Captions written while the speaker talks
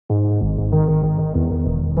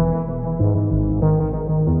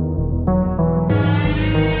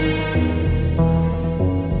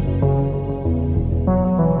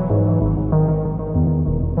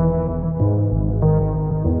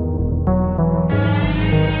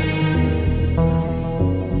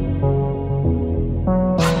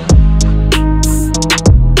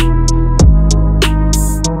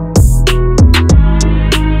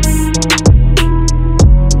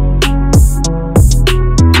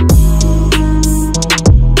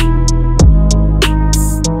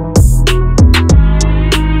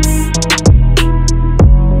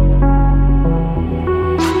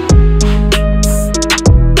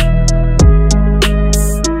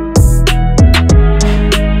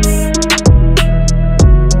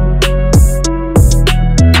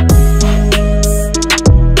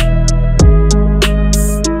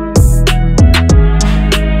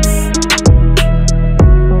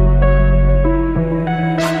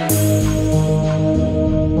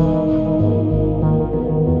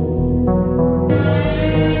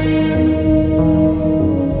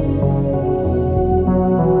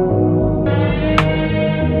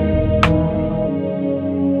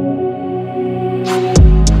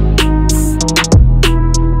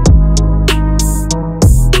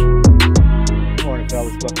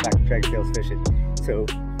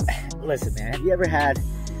Have you ever had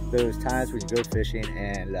those times when you go fishing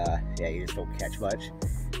and yeah, you just don't catch much?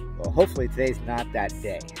 Well, hopefully today's not that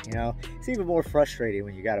day. You know, it's even more frustrating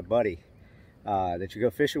when you got a buddy that you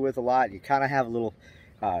go fishing with a lot. You kind of have a little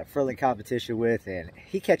friendly competition with, and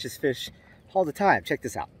he catches fish all the time. Check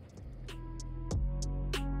this out.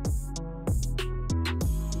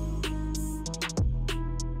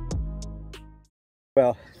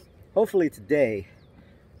 Well, hopefully today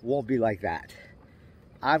won't be like that.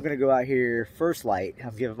 I'm gonna go out here first light.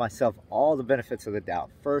 I'm giving myself all the benefits of the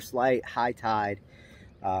doubt. First light, high tide,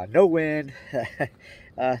 no wind.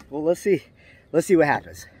 Well, let's see what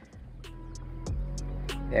happens.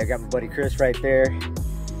 Yeah, I got my buddy Chris right there.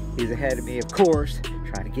 He's ahead of me, of course,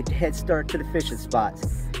 trying to get the head start to the fishing spots.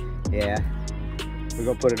 Yeah, we're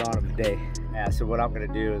gonna put it on him today. Yeah, so what I'm gonna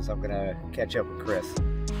do is I'm gonna catch up with Chris,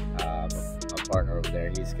 my partner over there.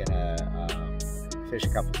 He's gonna fish a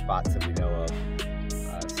couple spots that we know of,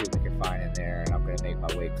 see what we can find in there, and I'm gonna make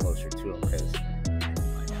my way closer to him because I have to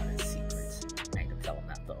find out his secrets. I ain't gonna tell him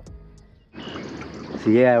that though. So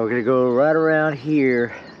yeah, we're gonna go right around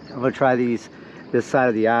here. I'm gonna try this side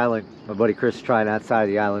of the island. My buddy Chris is trying that side of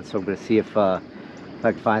the island, so I'm gonna see if I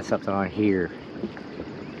can find something on here.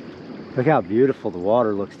 Look how beautiful the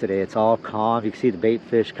water looks today. It's all calm. You can see the bait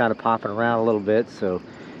fish kind of popping around a little bit, so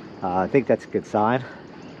I think that's a good sign.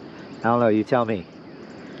 I don't know, you tell me.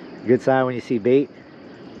 Good sign when you see bait?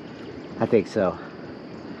 I think so.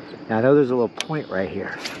 Now I know there's a little point right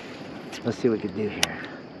here. Let's see what we can do here.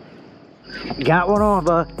 Got one on,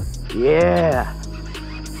 bud. Yeah.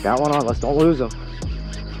 Got one on. Let's don't lose them.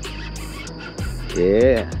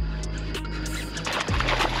 Yeah.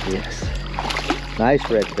 Yes. Nice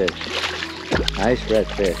redfish. Nice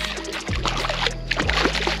redfish.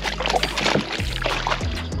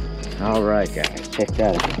 All right, guys. Check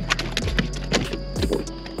that out.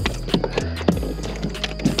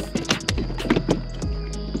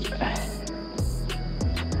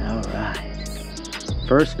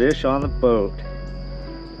 First fish on the boat.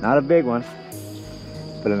 Not a big one,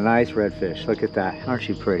 but a nice redfish. Look at that. Aren't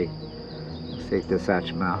you pretty? Let's take this out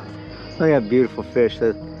your mouth. Look at that beautiful fish.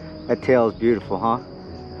 That tail is beautiful, huh?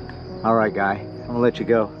 All right, guy. I'm gonna let you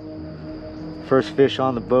go. First fish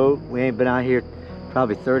on the boat. We ain't been out here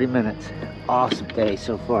probably 30 minutes. Awesome day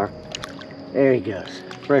so far. There he goes.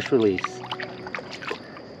 Fresh release.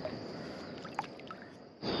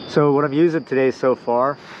 So what I'm using today so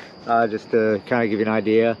far, just to kind of give you an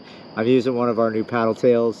idea, I'm using one of our new paddle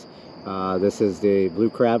tails. This is the blue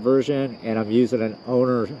crab version, and I'm using an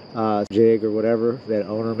owner jig or whatever that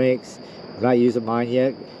owner makes. I'm not using mine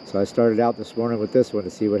yet, so I started out this morning with this one to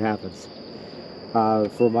see what happens.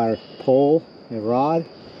 For my pole and rod,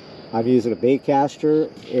 I'm using a bait caster.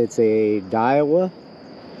 It's a Daiwa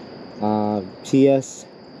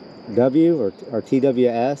TSW or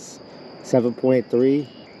TWS 7.3.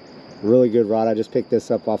 Really good rod. I just picked this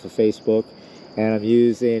up off of Facebook, and I'm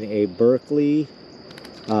using a Berkeley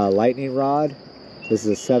lightning rod. This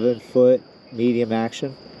is a 7-foot medium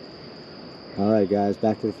action. All right, guys,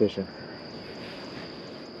 back to the fishing.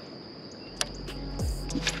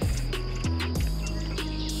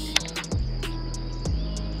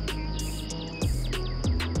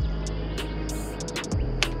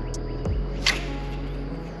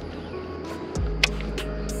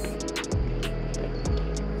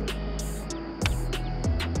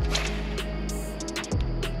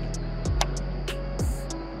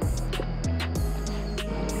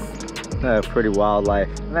 Pretty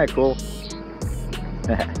wildlife. Isn't that cool?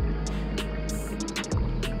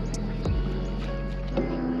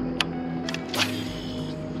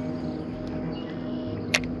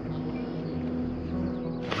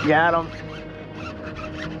 Got him.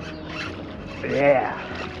 Yeah.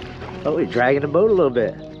 Oh, we're dragging the boat a little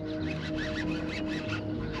bit.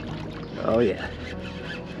 Oh yeah.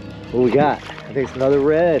 What we got? I think it's another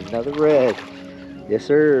red. Another red. Yes,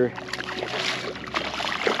 sir.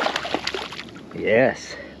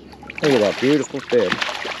 Yes. Look at that beautiful fish.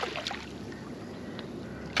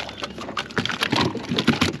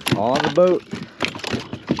 On the boat.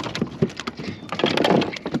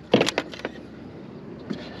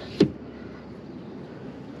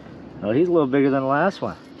 Oh, he's a little bigger than the last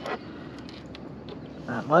one.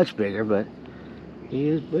 Not much bigger, but he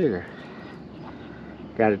is bigger.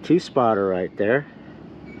 Got a 2-spotter right there.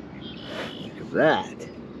 Look at that.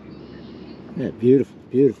 That beautiful,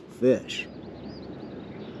 beautiful fish.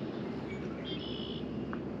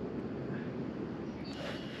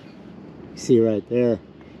 See right there,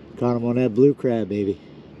 caught him on that blue crab, baby.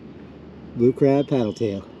 Blue crab paddle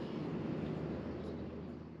tail.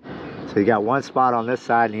 So he got 1 spot on this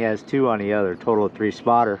side and he has 2 on the other, total of 3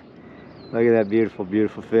 spotter. Look at that beautiful,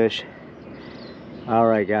 beautiful fish. All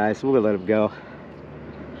right, guys, we'll let him go.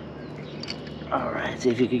 All right, see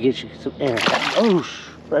if you can get you some air. Oh,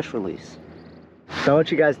 fresh release. So I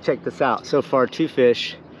want you guys to check this out. So far, 2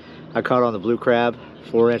 fish. I caught on the blue crab,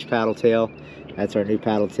 4-inch paddle tail. That's our new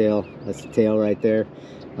paddle tail. That's the tail right there.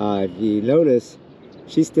 If you notice,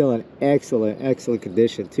 she's still in excellent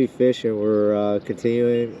condition. 2 fish, and we're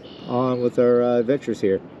continuing on with our adventures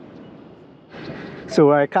here. So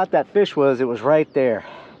where I caught that fish it was right there.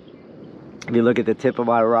 If you look at the tip of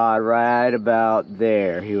my rod, right about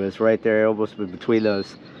there. He was right there, almost between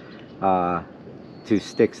those 2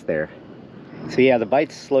 sticks there. So yeah, the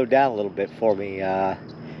bites slowed down a little bit for me.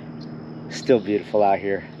 Still beautiful out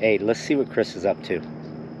here. Hey, let's see what Chris is up to.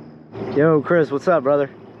 Yo, Chris, what's up, brother?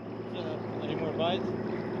 Any more bites?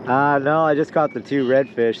 No, I just caught the 2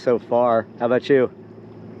 redfish so far. How about you?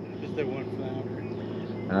 Just that 1 flounder.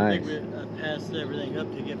 Nice. I think I passed everything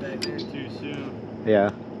up to get back there too soon.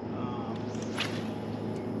 Yeah.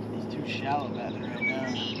 It's too shallow back there right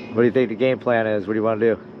now. What do you think the game plan is? What do you want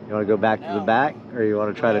to do? You want to go back to the back, or you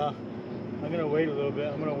want to try to... I'm going to wait a little bit.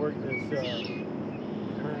 I'm going to work this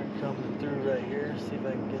current coming through right here. See if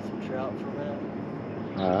I can get some trout from it.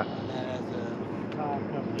 Alright. And then as the tide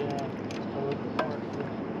comes down, I'll look at more.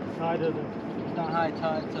 The tide doesn't, it's not high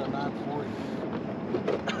tide until 9:40,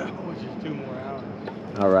 which is 2 more hours.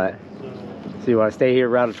 Alright. So you want to stay here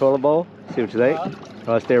around the toilet bowl? See what you think? You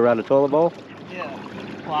want to stay around the toilet bowl? Yeah.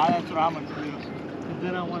 Well, that's what I'm going to do. Because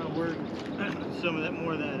then I want to work some of that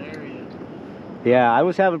more of that area. Yeah, I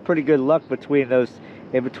was having pretty good luck between those,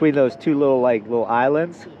 in between those 2 little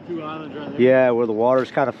islands. 2 islands right there. Yeah, where the water's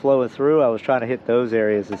kind of flowing through. I was trying to hit those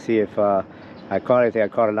areas to see if I caught anything. I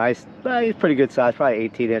caught a nice, pretty good size, probably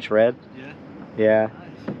 18-inch red. Yeah. Yeah.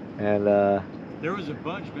 Nice. And there was a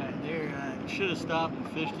bunch back there. I should have stopped and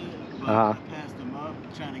fished it, but I passed them up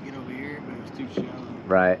trying to get over here, but it was too shallow.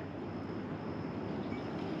 right.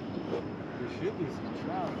 There should be some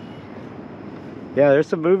trout. Yeah, there's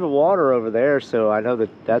some moving water over there, so I know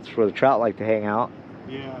that's where the trout like to hang out.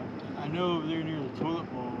 Yeah, I know over there near the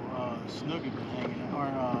toilet bowl, snook have been hanging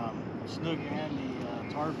out, or snook and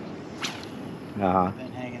the tarpon have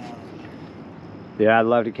been hanging out over there. Yeah, I'd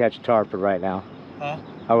love to catch a tarpon right now. Huh?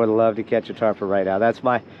 I would love to catch a tarpon right now. That's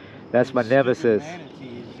my nemesis.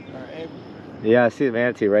 Manatees are everywhere. Yeah, I see the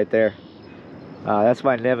manatee right there. That's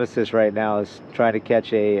my nemesis right now, is trying to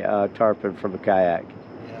catch a tarpon from a kayak.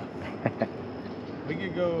 Yeah. We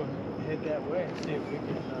could go head that way and see if we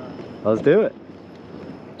can. Let's do it.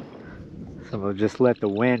 So we'll just let the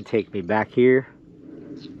wind take me back here,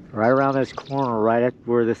 right around this corner, right at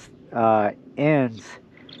where this ends,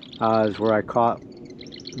 is where I caught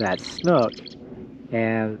that snook.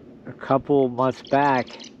 And a couple months back,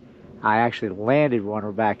 I actually landed one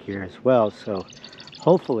back here as well. So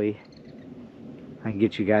hopefully I can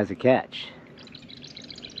get you guys a catch.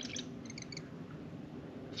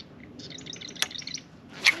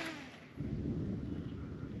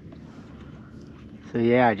 So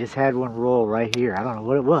yeah, I just had one roll right here. I don't know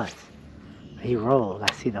what it was. He rolled.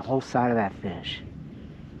 I see the whole side of that fish.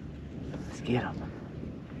 Let's get him.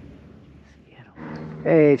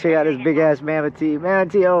 Hey, check out this big ass manatee.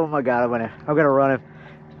 Manatee, oh my god, I'm gonna run him.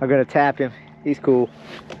 I'm gonna tap him. He's cool.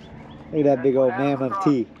 Look at that big old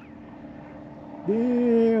manatee.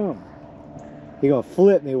 Damn. He gonna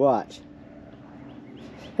flip me, watch.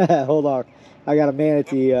 Hold on. I got a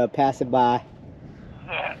manatee passing by.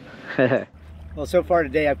 Well, so far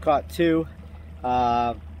today I've caught 2.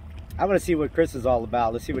 I'm gonna see what Chris is all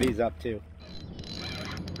about. Let's see what he's up to.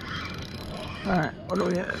 Alright, what do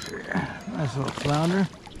we have here? Nice little flounder.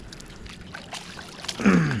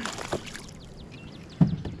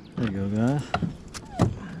 There you go, guys.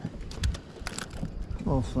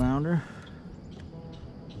 Little flounder.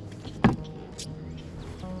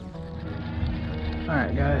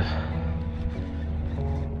 Alright, guys.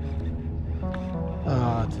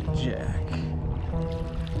 Oh, it's a jack.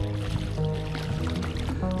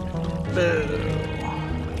 Boo.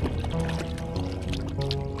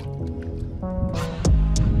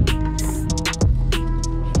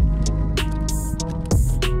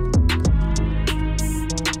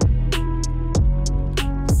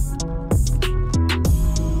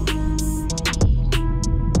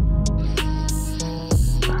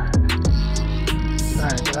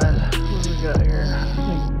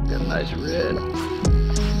 Nice red.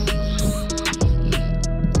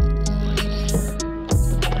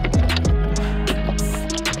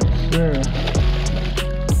 Sure.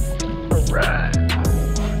 Alright.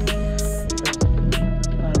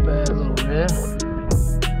 Not a bad little red.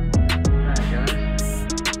 Alright, guys.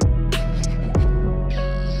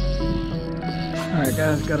 Alright,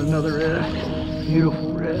 guys, got another red.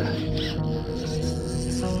 Beautiful red.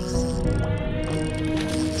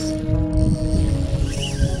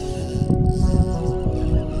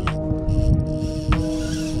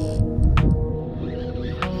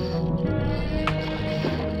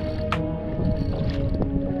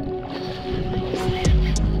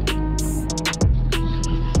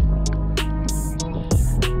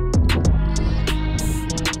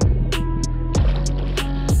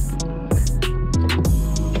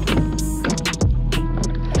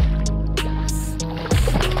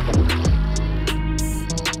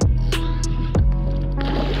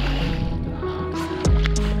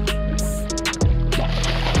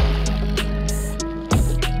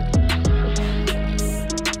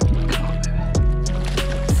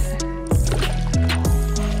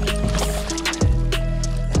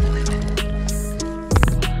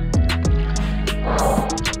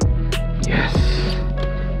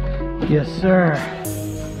 Yes, sir.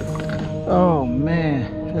 Oh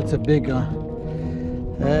man, that's a big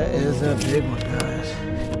one. That is a big one, guys.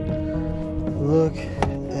 Look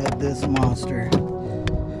at this monster.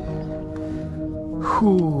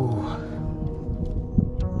 Whew.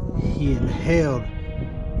 He inhaled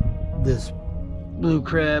this blue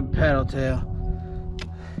crab paddle tail.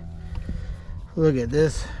 Look at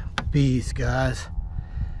this beast, guys.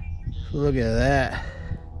 Look at that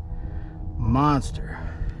monster.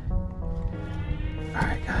 All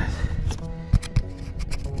right, guys.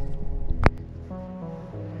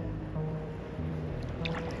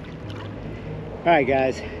 All right,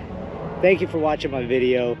 guys. Thank you for watching my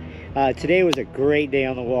video. Today was a great day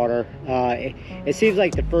on the water. It seems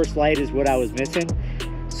like the first light is what I was missing.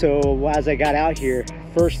 So as I got out here,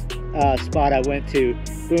 first spot I went to,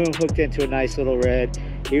 boom, hooked into a nice little red.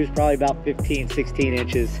 He was probably about 15, 16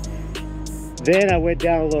 inches. Then I went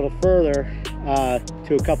down a little further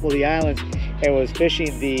to a couple of the islands and was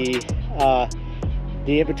fishing the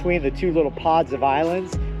in between the two little pods of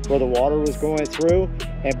islands where the water was going through,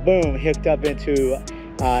 and boom, hooked up into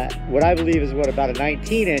what I believe is about a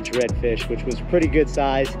 19-inch redfish, which was pretty good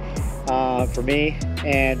size for me.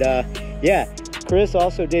 And yeah, Chris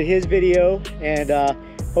also did his video, and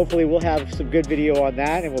hopefully we'll have some good video on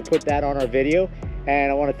that, and we'll put that on our video.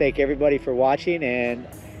 And I want to thank everybody for watching, and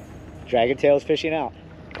Dragon Tails Fishing out.